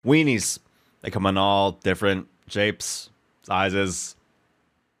Weenies. They come in all different shapes, sizes,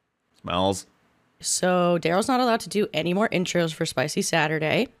 smells. So Daryl's not allowed to do any more intros for Spicy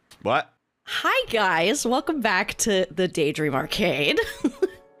Saturday. What? Hi guys, welcome back to the Daydream Arcade.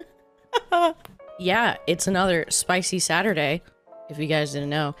 Yeah, it's another Spicy Saturday, if you guys didn't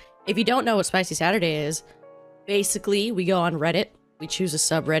know. If you don't know what Spicy Saturday is, basically we go on Reddit, we choose a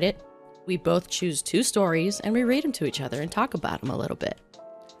subreddit, we both choose 2 stories, and we read them to each other and talk about them a little bit.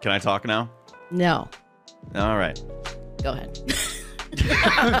 Can I talk now? No. All right. Go ahead.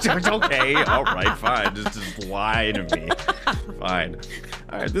 Okay, all right, fine. Just lie to me. Fine.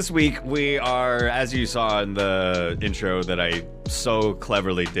 All right, this week we are, as you saw in the intro that I so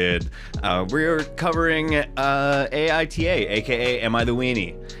cleverly did, we're covering AITA, aka Am I the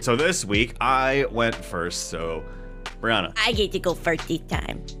Weenie? So this week I went first, so Brianna. I get to go first this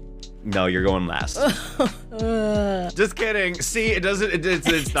time. No, you're going last. Just kidding. See,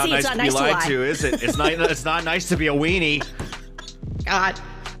 it's not nice to be lied to, is it? It's not nice to be a weenie. God.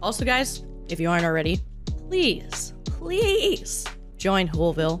 Also, guys, if you aren't already, please join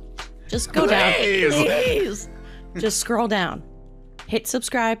Wholeville. Just go down. Please. Just scroll down. Hit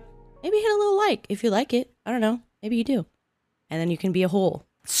subscribe. Maybe hit a little like if you like it. I don't know. Maybe you do. And then you can be a whole.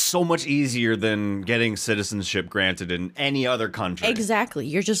 So much easier than getting citizenship granted in any other country. Exactly.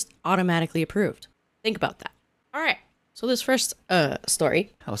 You're just automatically approved. Think about that. All right. So this first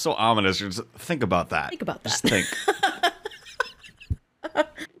story. Oh, so ominous. Just think about that. Think about that. Just think.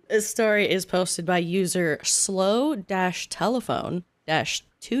 This story is posted by user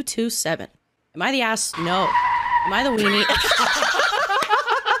slow-telephone-227. Am I the ass? No. Am I the weenie?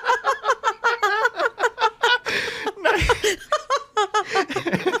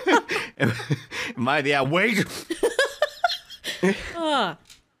 Am I the wait?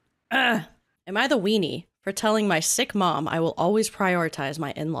 Am I the weenie for telling my sick mom I will always prioritize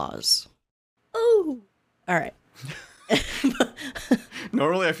my in-laws? Oh. All right.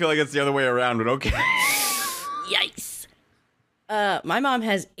 Normally I feel like it's the other way around, but okay. Yikes. My mom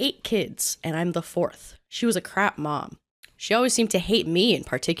has 8 kids, and I'm the 4th. She was a crap mom. She always seemed to hate me in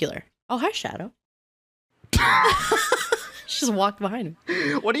particular. Oh, hi, Shadow. She just walked behind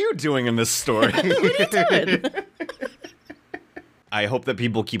me. What are you doing in this story? What are you doing? I hope that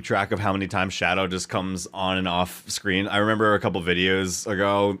people keep track of how many times Shadow just comes on and off screen. I remember a couple videos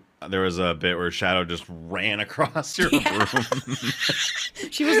ago, there was a bit where Shadow just ran across your room.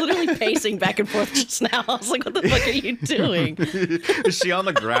 She was literally pacing back and forth just now. I was like, what the fuck are you doing? Is she on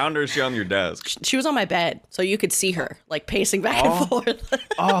the ground or is she on your desk? She was on my bed, so you could see her, like, pacing back and forth.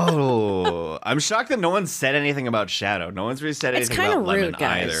 Oh, I'm shocked that no one said anything about Shadow. No one's really said anything about Lemon rude,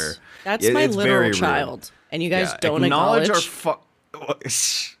 guys. either. That's my literal child. And you guys don't acknowledge.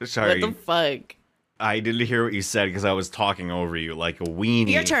 Sorry. What the fuck? I didn't hear what you said because I was talking over you like a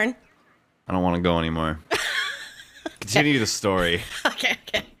weenie. Your turn. I don't want to go anymore. Continue the story. Okay.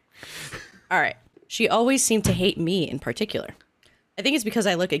 All right. She always seemed to hate me in particular. I think it's because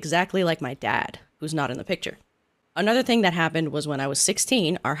I look exactly like my dad, who's not in the picture. Another thing that happened was when I was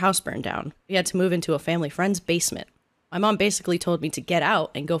 16, our house burned down. We had to move into a family friend's basement. My mom basically told me to get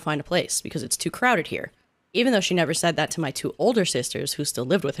out and go find a place because it's too crowded here, even though she never said that to my 2 older sisters who still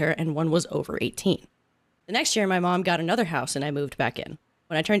lived with her, and one was over 18. The next year, my mom got another house and I moved back in.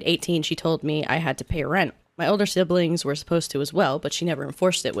 When I turned 18, she told me I had to pay rent. My older siblings were supposed to as well, but she never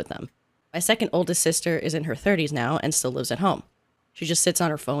enforced it with them. My second oldest sister is in her 30s now and still lives at home. She just sits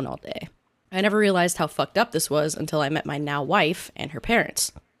on her phone all day. I never realized how fucked up this was until I met my now wife and her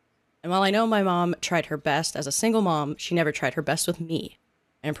parents. And while I know my mom tried her best as a single mom, she never tried her best with me.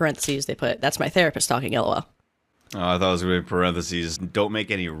 In parentheses, they put, that's my therapist talking, LOL. Oh, I thought it was going to be parentheses. Don't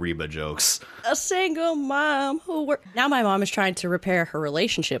make any Reba jokes. A single mom who worked. Now my mom is trying to repair her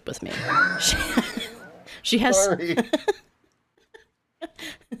relationship with me. She has... Sorry.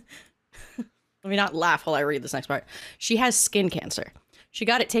 Let me not laugh while I read this next part. She has skin cancer. She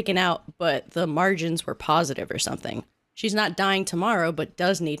got it taken out, but the margins were positive or something. She's not dying tomorrow, but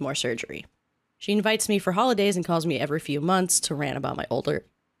does need more surgery. She invites me for holidays and calls me every few months to rant about my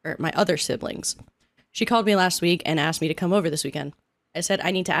other siblings. She called me last week and asked me to come over this weekend. I said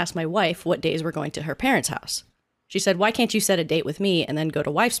I need to ask my wife what days we're going to her parents' house. She said, why can't you set a date with me and then go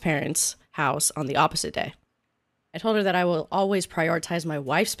to wife's parents' house on the opposite day? I told her that I will always prioritize my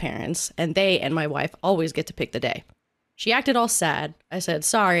wife's parents, and they and my wife always get to pick the day. She acted all sad. I said,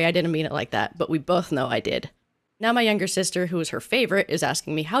 sorry, I didn't mean it like that, but we both know I did. Now my younger sister, who is her favorite, is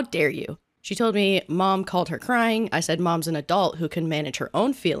asking me, how dare you? She told me mom called her crying. I said mom's an adult who can manage her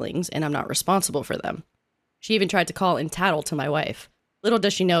own feelings, and I'm not responsible for them. She even tried to call and tattle to my wife. Little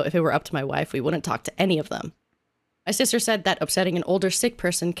does she know if it were up to my wife, we wouldn't talk to any of them. My sister said that upsetting an older sick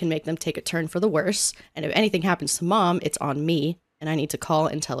person can make them take a turn for the worse, and if anything happens to mom, it's on me, and I need to call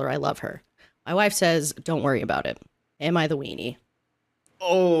and tell her I love her. My wife says, don't worry about it. Am I the weenie?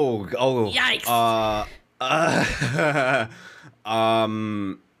 Oh. Yikes.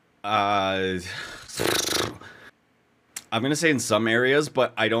 Um. Uh. I'm gonna say in some areas,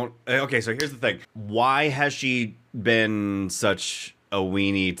 but I don't. Okay, so here's the thing. Why has she been such a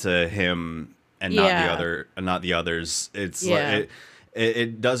weenie to him and not the others? It's like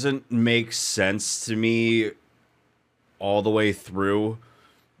it doesn't make sense to me all the way through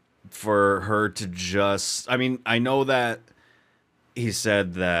for her to just. I mean, I know that he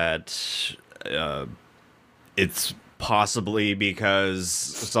said that it's possibly because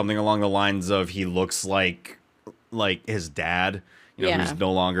something along the lines of he looks like his dad, who's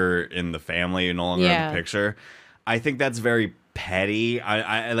no longer in the family, no longer in the picture. I think that's very petty.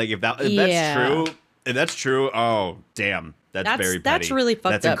 I like if that's true. Oh, damn, that's very petty. That's really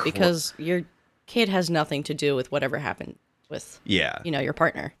fucked up because your kid has nothing to do with whatever happened with your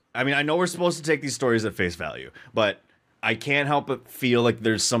partner. I mean, I know we're supposed to take these stories at face value, but I can't help but feel like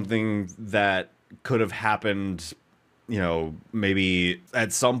there's something that could have happened, maybe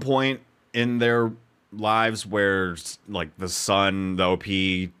at some point in their lives where like the son, the OP,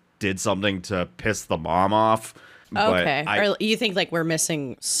 did something to piss the mom off. Okay. Or you think like we're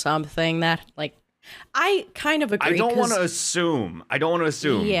missing something that like I kind of agree. I don't want to assume.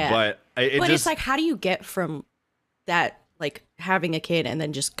 Yeah. But it's like, how do you get from that, like having a kid and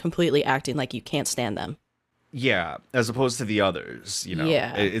then just completely acting like you can't stand them? Yeah, as opposed to the others,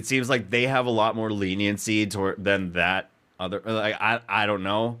 Yeah. It seems like they have a lot more leniency than that other. Like I don't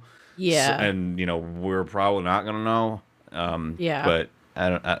know. Yeah. So, and we're probably not gonna know. Yeah. But I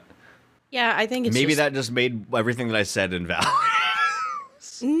don't. Yeah, I think it's maybe that just made everything that I said invalid.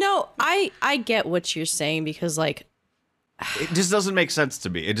 No, I get what you're saying because like it just doesn't make sense to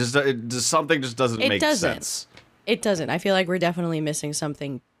me. Something just doesn't make sense. It doesn't. I feel like we're definitely missing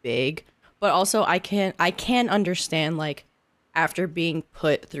something big, but also I can understand like after being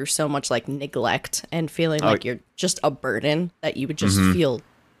put through so much like neglect and feeling like you're just a burden that you would just feel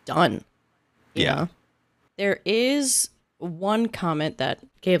done. You know? There is one comment that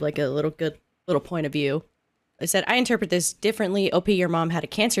gave like a little point of view. I said, I interpret this differently. OP, your mom had a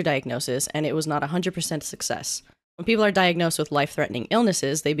cancer diagnosis and it was not 100% success. When people are diagnosed with life-threatening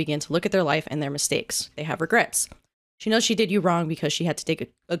illnesses, they begin to look at their life and their mistakes. They have regrets. She knows she did you wrong because she had to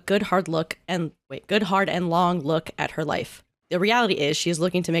take a good hard and long look at her life. The reality is she is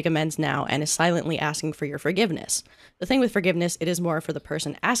looking to make amends now and is silently asking for your forgiveness. The thing with forgiveness, it is more for the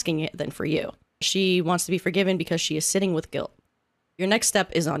person asking it than for you. She wants to be forgiven because she is sitting with guilt. Your next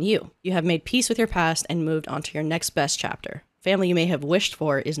step is on you. You have made peace with your past and moved on to your next best chapter. Family you may have wished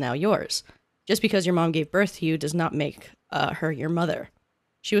for is now yours. Just because your mom gave birth to you does not make her your mother.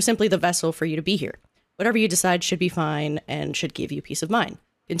 She was simply the vessel for you to be here. Whatever you decide should be fine and should give you peace of mind.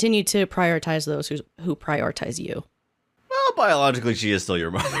 Continue to prioritize those who prioritize you. Well, biologically, she is still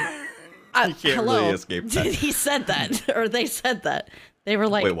your mother. You can't really escape that. He said that, or they said that. They were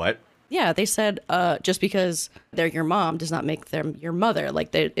like, wait, what? Yeah, they said just because they're your mom does not make them your mother.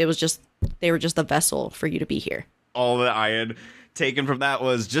 Like they were just the vessel for you to be here. All that I had taken from that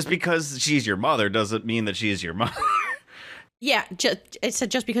was just because she's your mother doesn't mean that she is your mother. Yeah, it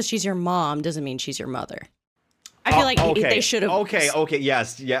said just because she's your mom doesn't mean she's your mother. I feel like they should have. Okay,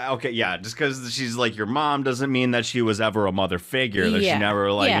 yes, yeah, okay, yeah. Just because she's like your mom doesn't mean that she was ever a mother figure. That she never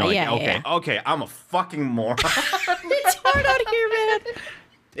okay, I'm a fucking moron. It's hard out here, man.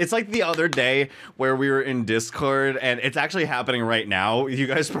 It's like the other day where we were in Discord, and it's actually happening right now. You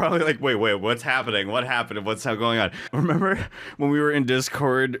guys probably like, wait, what's happening? What happened? What's going on? Remember when we were in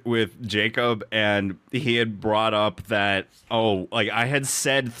Discord with Jacob, and he had brought up that, I had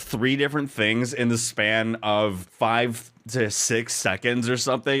said 3 different things in the span of 5 to 6 seconds or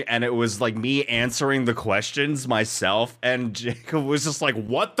something, and it was like me answering the questions myself, and Jacob was just like,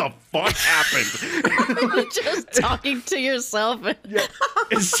 what the fuck happened? Just talking to yourself. Yeah.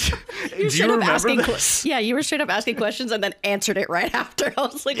 Do you remember this? Yeah, you were straight up asking questions and then answered it right after. I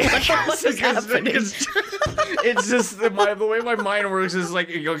was like, what the fuck is happening? It's just the way my mind works is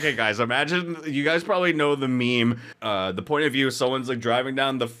like, okay, guys, imagine, you guys probably know the meme, the point of view, someone's like driving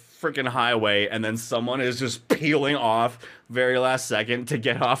down the freaking highway and then someone is just peeling off very last second to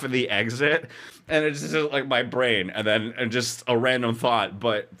get off of the exit, and it's just like my brain and just a random thought.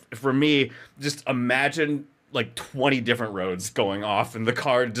 But for me, just imagine like 20 different roads going off and the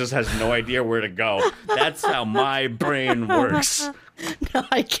car just has no idea where to go. That's how my brain works. No,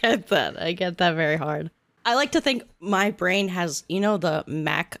 I get that very hard. I like to think my brain has, you know, the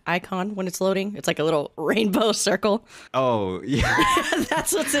Mac icon when it's loading? It's like a little rainbow circle. Oh, yeah.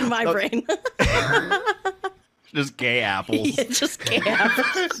 That's what's in my brain. Just gay apples. Yeah, just gay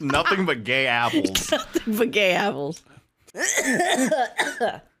apples. Nothing but gay apples. Nothing but gay apples.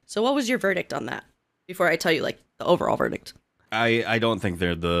 So what was your verdict on that? Before I tell you like the overall verdict. I don't think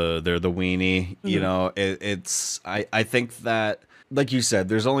they're the weenie. You know, I think that, like you said,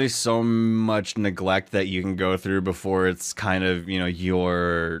 there's only so much neglect that you can go through before it's kind of, you know,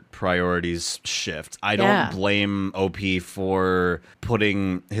 your priorities shift. I don't blame OP for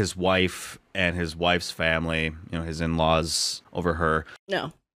putting his wife and his wife's family, you know, his in-laws over her.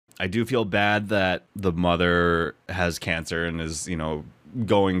 No. I do feel bad that the mother has cancer and is, you know,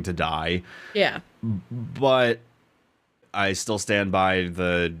 going to die. Yeah. But I still stand by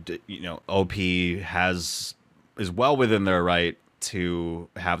the, you know, OP is well within their right to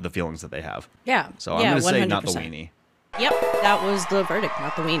have the feelings that they have. Yeah. So I'm going to say not the weenie. Yep, that was the verdict,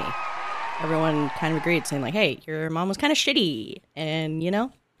 not the weenie. Everyone kind of agreed, saying like, hey, your mom was kind of shitty, and, you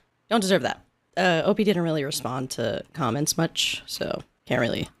know, don't deserve that. OP didn't really respond to comments much, so can't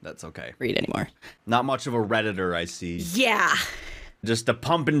really That's okay. read anymore. Not much of a Redditor, I see. Yeah. Just a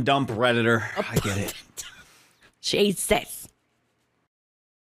pump and dump Redditor. I get it. Jesus.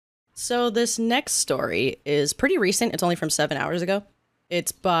 So this next story is pretty recent. It's only from 7 hours ago.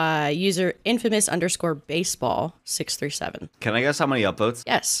 It's by user infamous_baseball637. Can I guess how many upvotes?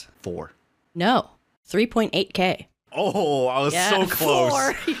 Yes. 4. No. 3.8K. Oh, I was so close.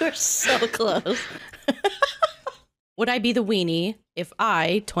 4. You're so close. Would I be the weenie if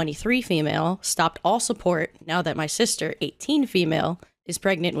I, 23 female, stopped all support now that my sister, 18 female, is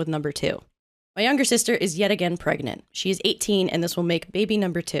pregnant with number 2? My younger sister is yet again pregnant. She is 18 and this will make baby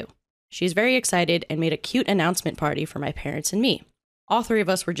number 2. She is very excited and made a cute announcement party for my parents and me. All 3 of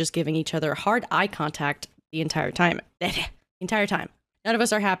us were just giving each other hard eye contact the entire time. None of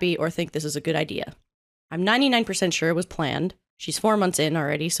us are happy or think this is a good idea. I'm 99% sure it was planned. She's 4 months in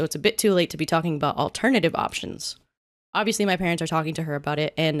already, so it's a bit too late to be talking about alternative options. Obviously, my parents are talking to her about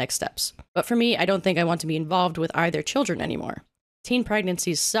it and next steps. But for me, I don't think I want to be involved with either children anymore. Teen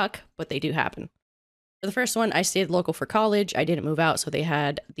pregnancies suck, but they do happen. For the first one, I stayed local for college. I didn't move out, so they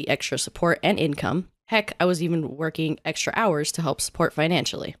had the extra support and income. Heck, I was even working extra hours to help support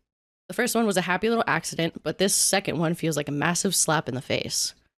financially. The first one was a happy little accident, but this second one feels like a massive slap in the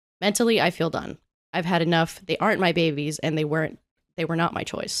face. Mentally, I feel done. I've had enough. They aren't my babies, and they were not my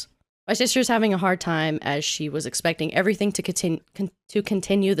choice. My sister's having a hard time as she was expecting everything to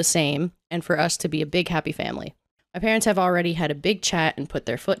continue the same and for us to be a big happy family. My parents have already had a big chat and put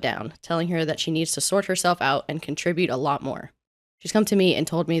their foot down, telling her that she needs to sort herself out and contribute a lot more. She's come to me and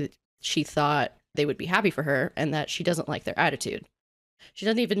told me that she thought they would be happy for her and that she doesn't like their attitude. She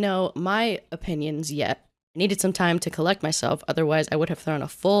doesn't even know my opinions yet. I needed some time to collect myself, otherwise I would have thrown a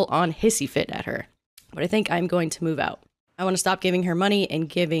full-on hissy fit at her. But I think I'm going to move out. I want to stop giving her money and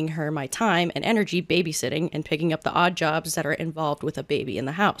giving her my time and energy babysitting and picking up the odd jobs that are involved with a baby in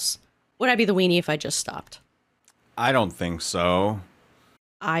the house. Would I be the weenie if I just stopped? I don't think so.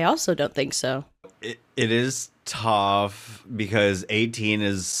 I also don't think so. It is tough because 18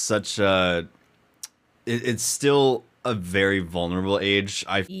 is such a... It's still a very vulnerable age.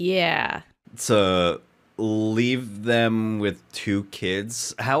 Yeah. To leave them with 2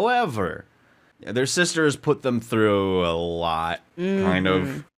 kids. However, their sisters put them through a lot, kind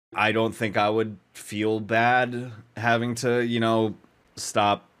of. I don't think I would feel bad having to, you know,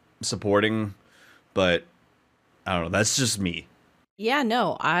 stop supporting, but I don't know. That's just me. Yeah,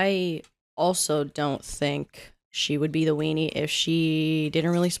 no, I also don't think she would be the weenie if she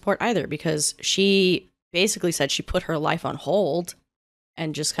didn't really support either, because she basically said she put her life on hold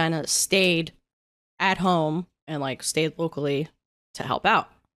and just kind of stayed at home and like stayed locally to help out.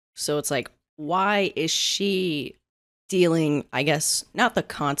 So it's like, why is she dealing, I guess, not the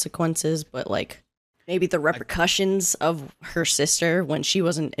consequences, but like maybe the repercussions of her sister when she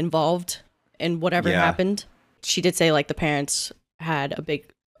wasn't involved in whatever happened? She did say like the parents had a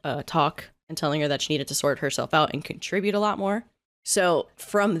big talk and telling her that she needed to sort herself out and contribute a lot more. So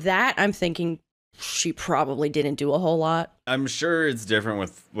from that, I'm thinking she probably didn't do a whole lot. I'm sure it's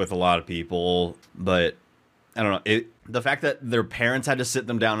different with a lot of people, but I don't know. The fact that their parents had to sit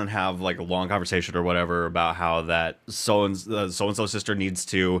them down and have like a long conversation or whatever about how that so-and-so sister needs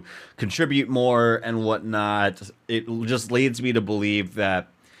to contribute more and whatnot, it just leads me to believe that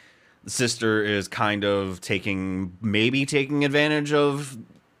the sister is kind of maybe taking advantage of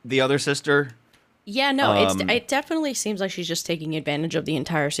the other sister. Yeah, no, it definitely seems like she's just taking advantage of the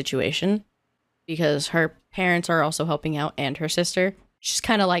entire situation because her parents are also helping out and her sister. She's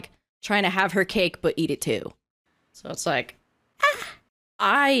kind of like trying to have her cake but eat it too. So it's like,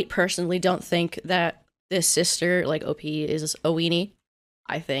 I personally don't think that this sister, like OP, is a weenie.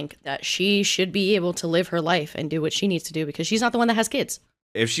 I think that she should be able to live her life and do what she needs to do because she's not the one that has kids.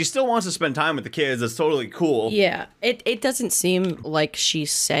 If she still wants to spend time with the kids, that's totally cool. Yeah, it doesn't seem like she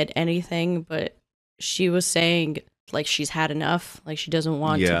said anything, but she was saying like she's had enough, like she doesn't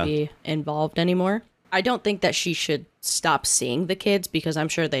want to be involved anymore. I don't think that she should stop seeing the kids because I'm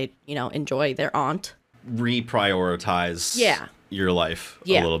sure they, enjoy their aunt. Reprioritize your life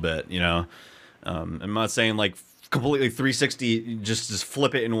a little bit, I'm not saying like completely 360, just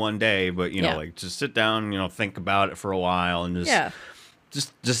flip it in one day, but like just sit down, think about it for a while and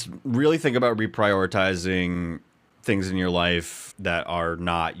just really think about reprioritizing things in your life that are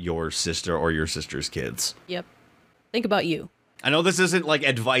not your sister or your sister's kids. Yep. Think about you. I know this isn't like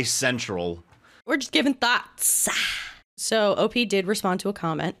advice central. We're just giving thoughts. So OP did respond to a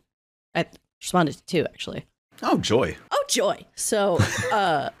comment. I responded to two, actually. Oh, joy. Oh, joy. So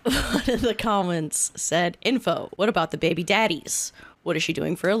one of the comments said, info, what about the baby daddies? What is she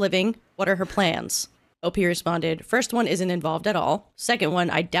doing for a living? What are her plans? OP responded, first one isn't involved at all. Second one,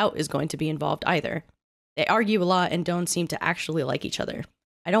 I doubt is going to be involved either. They argue a lot and don't seem to actually like each other.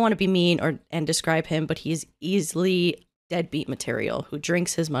 I don't want to be mean and describe him, but he's easily deadbeat material who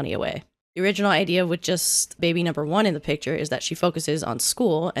drinks his money away. The original idea with just baby number one in the picture is that she focuses on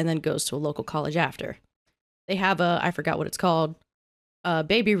school and then goes to a local college after. They have I forgot what it's called, a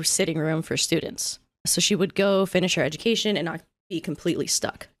baby sitting room for students. So she would go finish her education and not be completely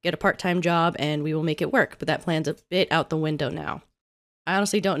stuck. Get a part-time job and we will make it work, but that plan's a bit out the window now. I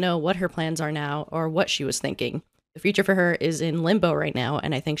honestly don't know what her plans are now or what she was thinking. The future for her is in limbo right now,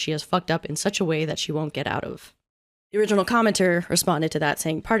 and I think she has fucked up in such a way that she won't get out of. The original commenter responded to that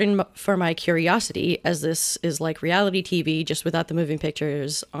saying, pardon for my curiosity, as this is like reality TV just without the moving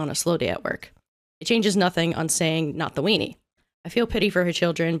pictures on a slow day at work. It changes nothing on saying not the weenie. I feel pity for her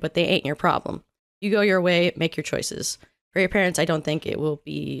children, but they ain't your problem. You go your way, make your choices. For your parents, I don't think it will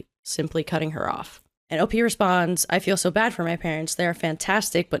be simply cutting her off. And OP responds, I feel so bad for my parents. They are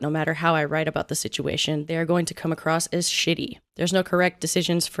fantastic, but no matter how I write about the situation, they are going to come across as shitty. There's no correct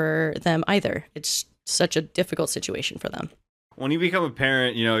decisions for them either. It's such a difficult situation for them. When you become a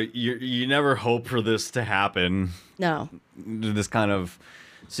parent, you never hope for this to happen. No. This kind of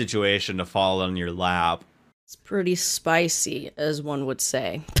situation to fall on your lap. It's pretty spicy, as one would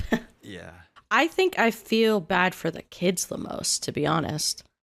say. Yeah. I think I feel bad for the kids the most, to be honest.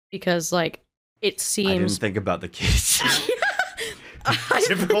 Because, it seems... I didn't think about the kids.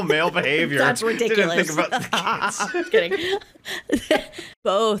 Typical male behavior. That's ridiculous. Didn't think about the kids. I'm kidding.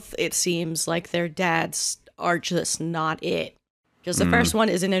 Both, it seems like their dads are just not it. Because the first one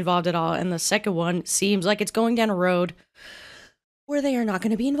isn't involved at all, and the second one seems like it's going down a road where they are not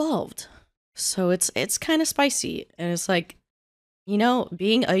going to be involved. So it's kind of spicy. And it's like,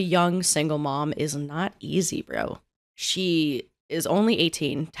 being a young single mom is not easy, bro. She is only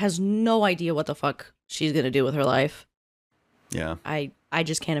 18, has no idea what the fuck she's going to do with her life. Yeah. I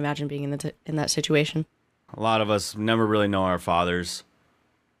just can't imagine being in that situation. A lot of us never really know our fathers.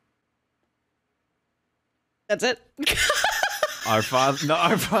 That's it. Our Father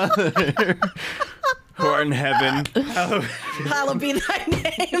who art in heaven. Hallowed be thy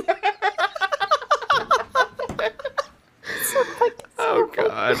name. Oh,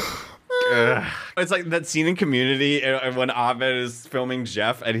 God. It's like that scene in Community when Ahmed is filming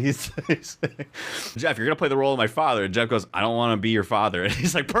Jeff, and he's like, Jeff, you're going to play the role of my father. And Jeff goes, I don't want to be your father. And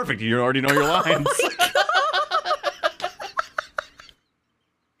he's like, perfect. You already know your lines.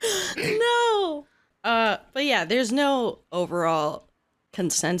 No. But yeah, there's no overall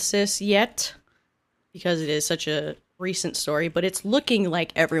consensus yet because it is such a recent story, but it's looking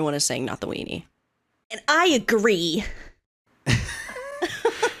like everyone is saying not the weenie. And I agree.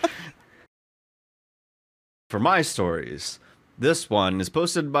 For my stories, this one is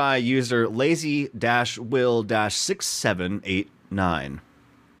posted by user lazy-will-6789.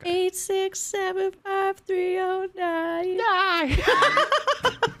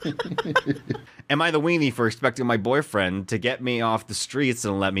 8675309. Am I the weenie for expecting my boyfriend to get me off the streets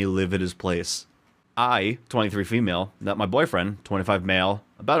and let me live at his place? I, 23 female, met my boyfriend, 25 male,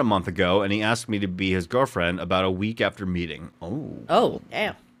 about a month ago, and he asked me to be his girlfriend about a week after meeting. Oh,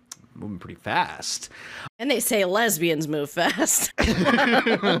 damn. Moving pretty fast. And they say lesbians move fast.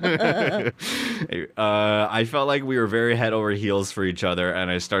 I felt like we were very head over heels for each other, and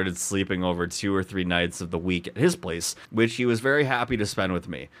I started sleeping over 2 or 3 nights of the week at his place, which he was very happy to spend with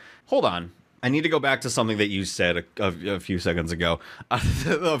me. Hold on. I need to go back to something that you said a few seconds ago.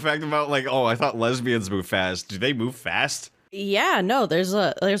 The fact about, I thought lesbians move fast. Do they move fast? Yeah, no, there's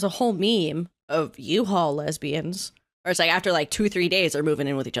a whole meme of U-Haul lesbians. Or it's like after like 2-3 days they're moving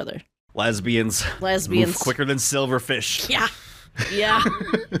in with each other. Lesbians. Lesbians. Move quicker than silverfish. Yeah. Yeah.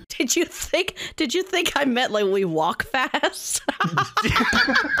 Did you think I meant like we walk fast?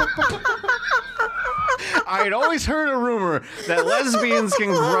 I'd always heard a rumor that lesbians can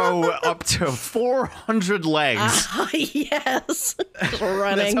grow up to 400 legs. Yes.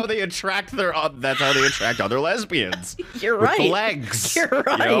 Running. That's how they attract other lesbians. You're with right. the legs. You're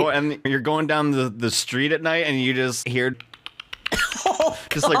right. You know, and you're going down the street at night and you just hear Oh,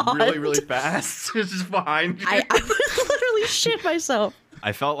 just like really, really fast. It's just behind you. I would literally shit myself.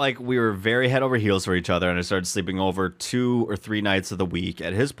 I felt like we were very head over heels for each other, and I started sleeping over 2 or 3 nights of the week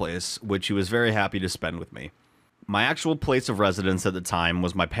at his place, which he was very happy to spend with me. My actual place of residence at the time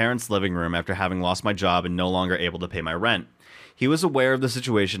was my parents' living room after having lost my job and no longer able to pay my rent. He was aware of the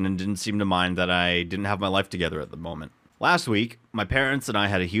situation and didn't seem to mind that I didn't have my life together at the moment. Last week, my parents and I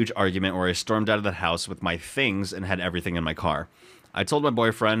had a huge argument where I stormed out of the house with my things and had everything in my car. I told my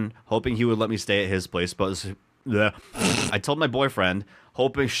boyfriend, hoping he would let me stay at his place, but I told my boyfriend,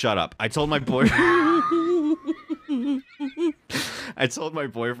 hoping shut up. I told my boyfriend,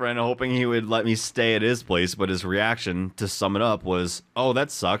 hoping he would let me stay at his place, but his reaction, to sum it up, was, "Oh,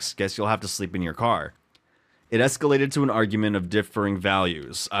 that sucks. Guess you'll have to sleep in your car." It escalated to an argument of differing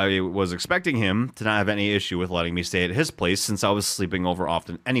values. I was expecting him to not have any issue with letting me stay at his place since I was sleeping over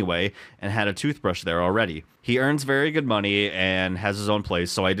often anyway and had a toothbrush there already. He earns very good money and has his own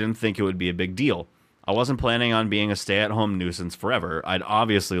place, so I didn't think it would be a big deal. I wasn't planning on being a stay-at-home nuisance forever. I'd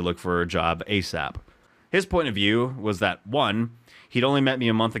obviously look for a job ASAP. His point of view was that, 1, he'd only met me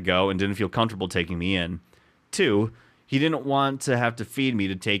a month ago and didn't feel comfortable taking me in. 2, he didn't want to have to feed me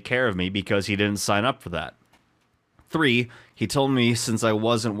to take care of me because he didn't sign up for that. 3, he told me since I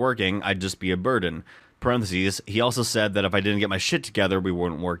wasn't working, I'd just be a burden. Parentheses, he also said that if I didn't get my shit together, we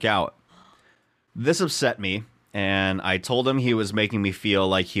wouldn't work out. This upset me, and I told him he was making me feel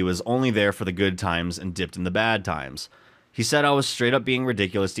like he was only there for the good times and dipped in the bad times. He said I was straight up being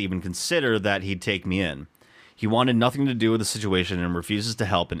ridiculous to even consider that he'd take me in. He wanted nothing to do with the situation and refuses to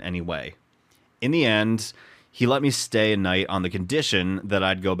help in any way. In the end, he let me stay a night on the condition that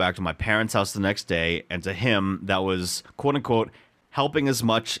I'd go back to my parents' house the next day, and to him, that was, quote-unquote, helping as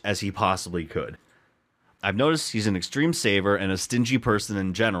much as he possibly could. I've noticed he's an extreme saver and a stingy person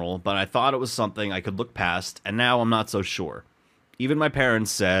in general, but I thought it was something I could look past, and now I'm not so sure. Even my parents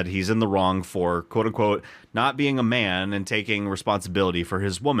said he's in the wrong for, quote-unquote, not being a man and taking responsibility for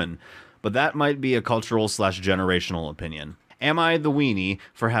his woman, but that might be a cultural/generational opinion. Am I the weenie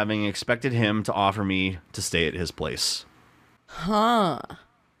for having expected him to offer me to stay at his place? Huh.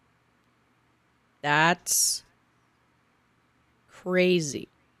 That's crazy.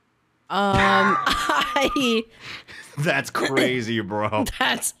 That's crazy, bro.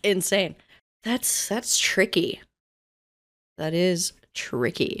 That's insane. That's tricky. That is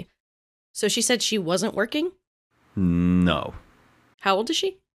tricky. So she said she wasn't working? No. How old is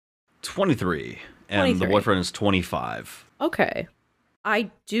she? 23. And 23. the boyfriend is 25. Okay.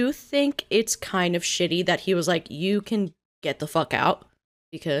 I do think it's kind of shitty that he was like, you can get the fuck out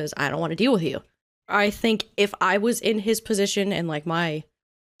because I don't want to deal with you. I think if I was in his position and like my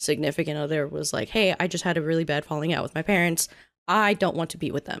significant other was like, hey, I just had a really bad falling out with my parents. I don't want to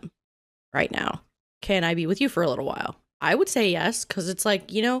be with them right now. Can I be with you for a little while? I would say yes, because it's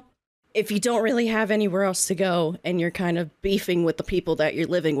like, you know, if you don't really have anywhere else to go and you're kind of beefing with the people that you're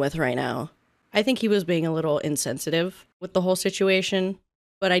living with right now, I think he was being a little insensitive with the whole situation,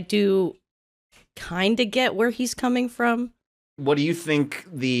 but I do kind of get where he's coming from. What do you think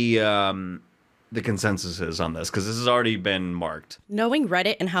the consensus is on this? Because this has already been marked. Knowing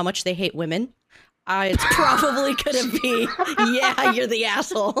Reddit and how much they hate women, it's probably gonna be, yeah, you're the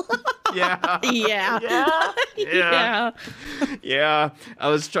asshole. Yeah. Yeah. Yeah. Yeah. Yeah. I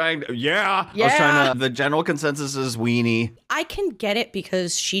was trying to, the general consensus is weenie. I can get it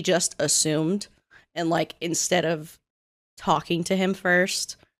because she just assumed, and like, instead of talking to him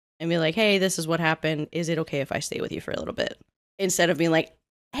first and be like, hey, this is what happened. Is it okay if I stay with you for a little bit? Instead of being like,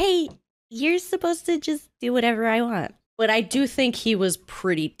 hey, you're supposed to just do whatever I want. But I do think he was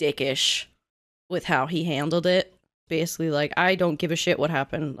pretty dickish with how he handled it. Basically like, I don't give a shit what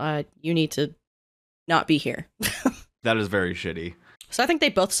happened. You need to not be here. That is very shitty. So I think they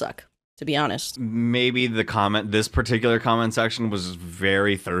both suck, to be honest. Maybe this particular comment section was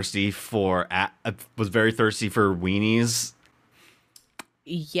very thirsty for weenies.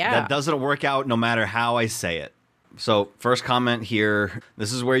 Yeah. That doesn't work out no matter how I say it. So, first comment here,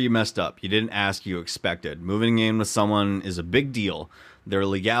 this is where you messed up. You didn't ask, you expected. Moving in with someone is a big deal. There are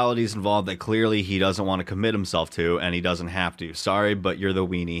legalities involved that clearly he doesn't want to commit himself to, and he doesn't have to. Sorry, but you're the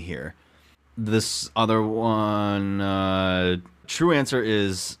weenie here. This other one, true answer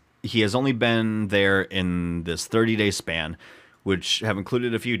is he has only been there in this 30-day span, which have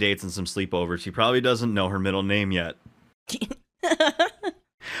included a few dates and some sleepovers. He probably doesn't know her middle name yet.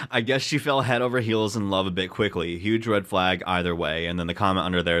 I guess she fell head over heels in love a bit quickly. Huge red flag either way. And then the comment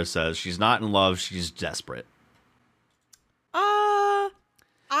under there says, she's not in love, she's desperate.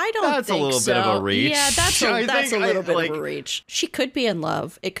 I don't that's think a little so. bit of a reach. Yeah, that's a little bit like, of a reach. She could be in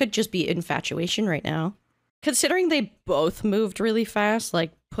love. It could just be infatuation right now. Considering they both moved really fast,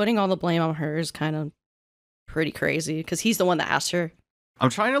 like putting all the blame on her is kind of pretty crazy because he's the one that asked her. I'm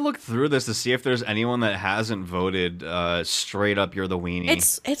trying to look through this to see if there's anyone that hasn't voted straight up you're the weenie.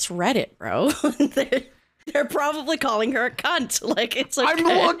 It's Reddit, bro. They're probably calling her a cunt. Like, it's okay. I'm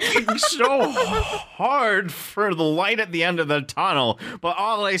looking so hard for the light at the end of the tunnel, but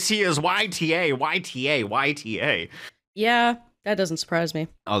all I see is YTA, YTA, YTA. Yeah, that doesn't surprise me.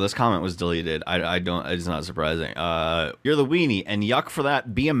 Oh, this comment was deleted. I don't, it's not surprising. You're the weenie, and yuck for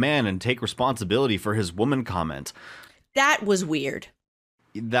that. Be a man and take responsibility for his woman comment. That was weird.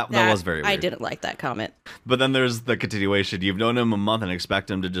 That was very weird. I didn't like that comment. But then there's the continuation. You've known him a month and expect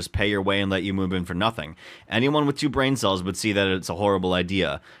him to just pay your way and let you move in for nothing. Anyone with 2 brain cells would see that it's a horrible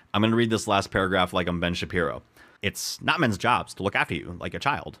idea. I'm going to read this last paragraph like I'm Ben Shapiro. It's not men's jobs to look after you like a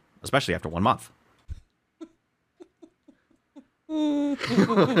child, especially after 1 month.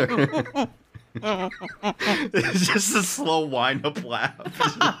 It's just a slow wind-up laugh.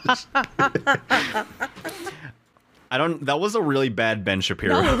 That was a really bad Ben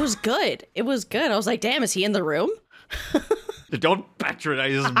Shapiro. No, it was good. It was good. I was like, damn, is he in the room? Don't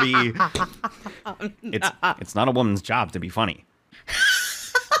patronize me. It's not a woman's job to be funny.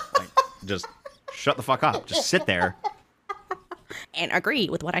 Like, just shut the fuck up. Just sit there. And agree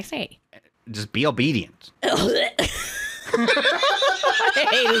with what I say. Just be obedient. I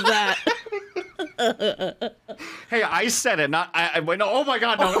hated that. Hey, I said it, not I. Wait, no, oh my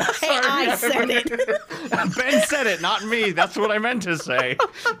God, no. Sorry. I said it. Ben said it, not me. That's what I meant to say.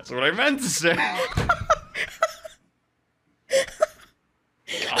 That's what I meant to say.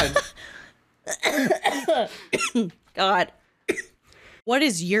 God. What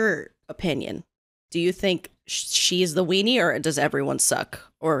is your opinion? Do you think she's the weenie, or does everyone suck?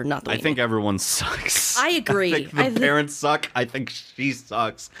 Or not the weenie? I think everyone sucks. I agree. I think the parents suck. I think she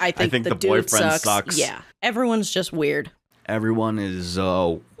sucks. I think the boyfriend sucks. Yeah. Everyone's just weird. Everyone is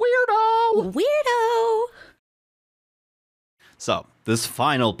weirdo. Weirdo. So, this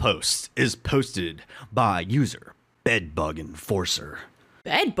final post is posted by user Bedbug Enforcer.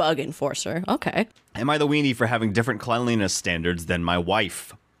 Bedbug Enforcer. Okay. Am I the weenie for having different cleanliness standards than my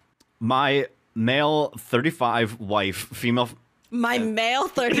wife? My male 35 wife, female... My male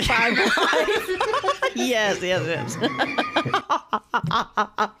 35 wife. Yes.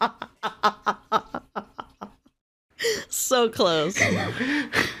 So close.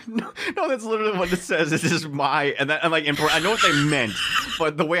 No, that's literally what it says. This is my, and that, I'm like, I know what they meant,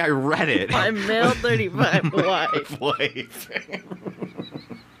 but the way I read it. My male 35 wife.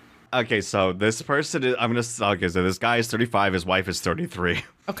 Okay, so this person is, so this guy is 35, his wife is 33.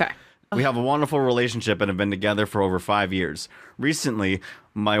 Okay. We have a wonderful relationship and have been together for over 5 years. Recently,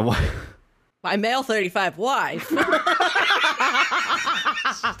 my wife... My male 35 wife.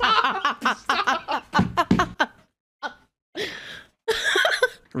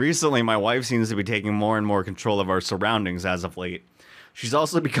 Recently, my wife seems to be taking more and more control of our surroundings as of late. She's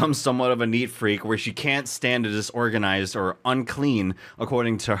also become somewhat of a neat freak where she can't stand a disorganized or unclean,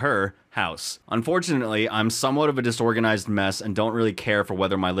 according to her, house. Unfortunately, I'm somewhat of a disorganized mess and don't really care for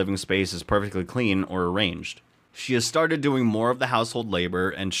whether my living space is perfectly clean or arranged. She has started doing more of the household labor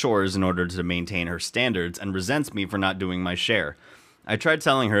and chores in order to maintain her standards and resents me for not doing my share. I tried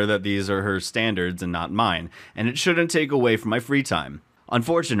telling her that these are her standards and not mine, and it shouldn't take away from my free time.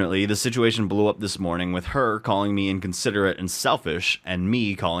 Unfortunately, the situation blew up this morning with her calling me inconsiderate and selfish, and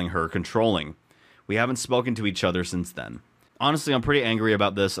me calling her controlling. We haven't spoken to each other since then. Honestly, I'm pretty angry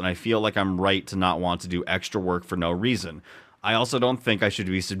about this, and I feel like I'm right to not want to do extra work for no reason. I also don't think I should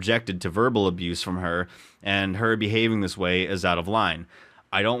be subjected to verbal abuse from her, and her behaving this way is out of line.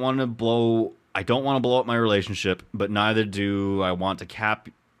 I don't want to blow up my relationship, but neither do I want to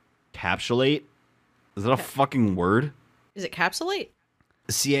capitulate. Is that a fucking word? Is it capsulate?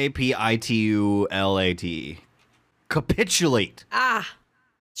 Capitulate. Capitulate. Ah,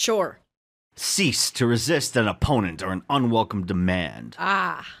 sure. Cease to resist an opponent or an unwelcome demand.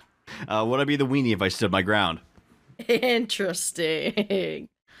 Ah. Would I be the weenie if I stood my ground? Interesting.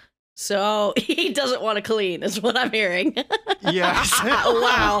 So he doesn't want to clean, is what I'm hearing. Yes.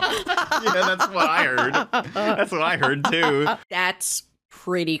 Wow. Yeah, that's what I heard. That's what I heard too. That's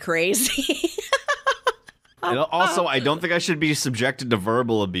pretty crazy. And also, I don't think I should be subjected to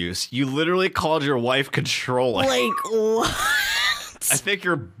verbal abuse. You literally called your wife controlling. Like, what? I think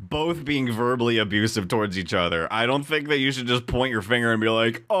you're both being verbally abusive towards each other. I don't think that you should just point your finger and be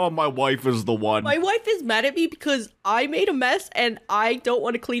like, oh, my wife is the one. My wife is mad at me because I made a mess and I don't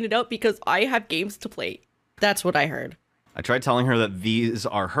want to clean it up because I have games to play. That's what I heard. I tried telling her that these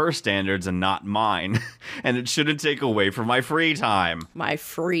are her standards and not mine, and it shouldn't take away from my free time. My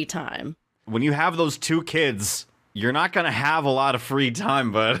free time. When you have those 2 kids, you're not going to have a lot of free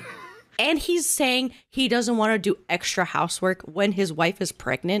time, bud. And he's saying he doesn't want to do extra housework when his wife is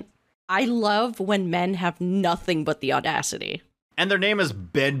pregnant. I love when men have nothing but the audacity. And their name is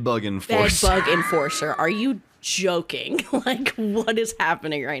Bedbug Enforcer. Bedbug Enforcer. Are you joking? Like, what is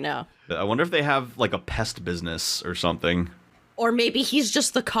happening right now? I wonder if they have, like, a pest business or something. Or maybe he's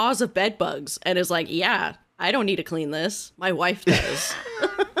just the cause of bed bugs and is like, yeah, I don't need to clean this. My wife does.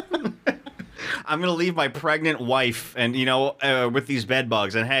 I'm going to leave my pregnant wife and, you know, with these bed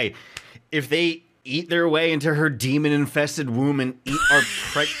bugs. And hey, if they eat their way into her demon-infested womb and eat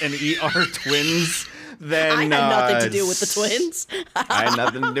our twins, then I had nothing to do with the twins. I had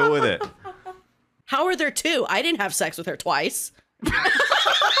nothing to do with it. How are there 2? I didn't have sex with her twice. Here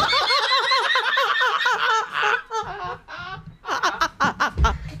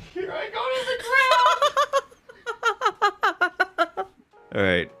I go to the ground. All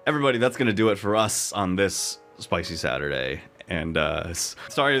right, everybody, that's going to do it for us on this Spicy Saturday. And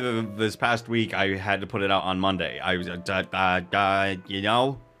sorry this past week I had to put it out on Monday. I was, you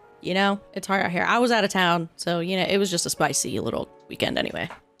know? You know, it's hard out here. I was out of town, so, you know, it was just a spicy little weekend anyway.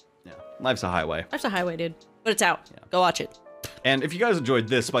 Yeah, life's a highway. Life's a highway, dude. But it's out. Yeah. Go watch it. And if you guys enjoyed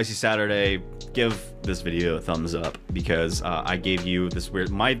this Spicy Saturday, give this video a thumbs up because I gave you this weird...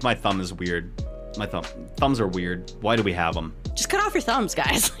 My thumb is weird. My thumbs are weird. Why do we have them? Just cut off your thumbs,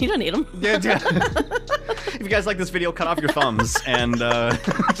 guys. You don't need them. Yeah. If you guys like this video, cut off your thumbs and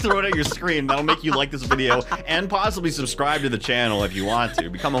throw it at your screen. That'll make you like this video and possibly subscribe to the channel if you want to.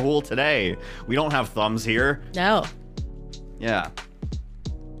 Become a Hool today. We don't have thumbs here. No. Yeah.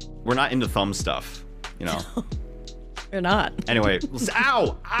 We're not into thumb stuff, you know. You're not. Anyway,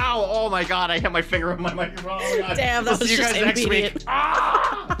 ow! Ow! Oh my god, I hit my finger on my microphone. Oh my god. Damn, that was see you just guys next week. immediate. Ah!